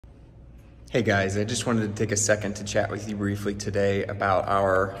Hey guys, I just wanted to take a second to chat with you briefly today about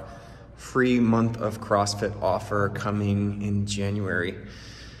our free month of CrossFit offer coming in January.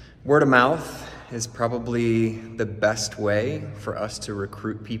 Word of mouth is probably the best way for us to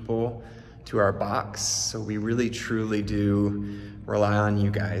recruit people to our box. So we really truly do rely on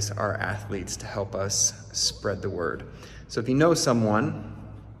you guys, our athletes, to help us spread the word. So if you know someone,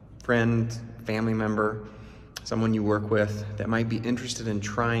 friend, family member, someone you work with that might be interested in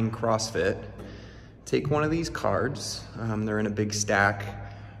trying CrossFit, take one of these cards. They're in a big stack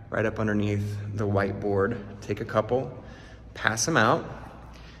right up underneath the whiteboard. Take a couple, pass them out.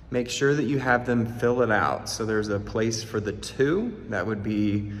 Make sure that you have them fill it out. So there's a place for the to, that would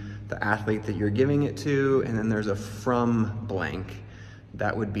be the athlete that you're giving it to, and then there's a from blank,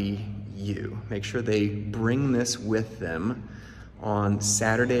 that would be you. Make sure they bring this with them on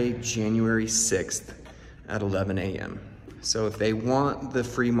Saturday, January 6th at 11 a.m. So if they want the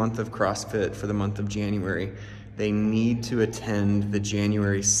free month of CrossFit for the month of January, they need to attend the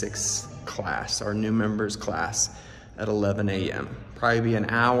January 6th class, our new members class at 11 a.m. Probably be an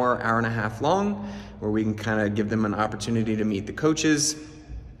hour and a half long, where we can kind of give them an opportunity to meet the coaches,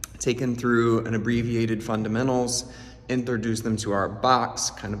 take them through an abbreviated fundamentals, introduce them to our box,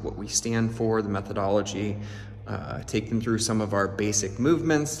 kind of what we stand for, the methodology, take them through some of our basic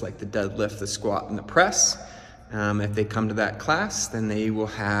movements like the deadlift, the squat, and the press. If they come to that class, then they will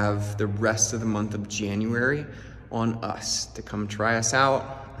have the rest of the month of January on us to come try us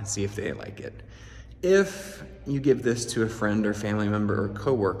out and see if they like it. If you give this to a friend or family member or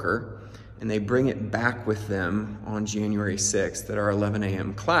coworker and they bring it back with them on January 6th at our 11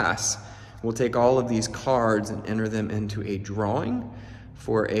 a.m. class, we'll take all of these cards and enter them into a drawing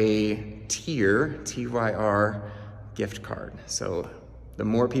for a TYR gift card. So the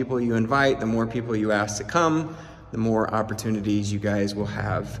more people you invite, the more people you ask to come, the more opportunities you guys will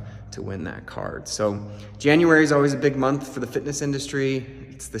have to win that card. So January is always a big month for the fitness industry.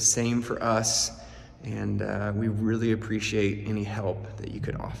 It's the same for us, and we really appreciate any help that you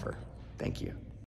could offer. Thank you.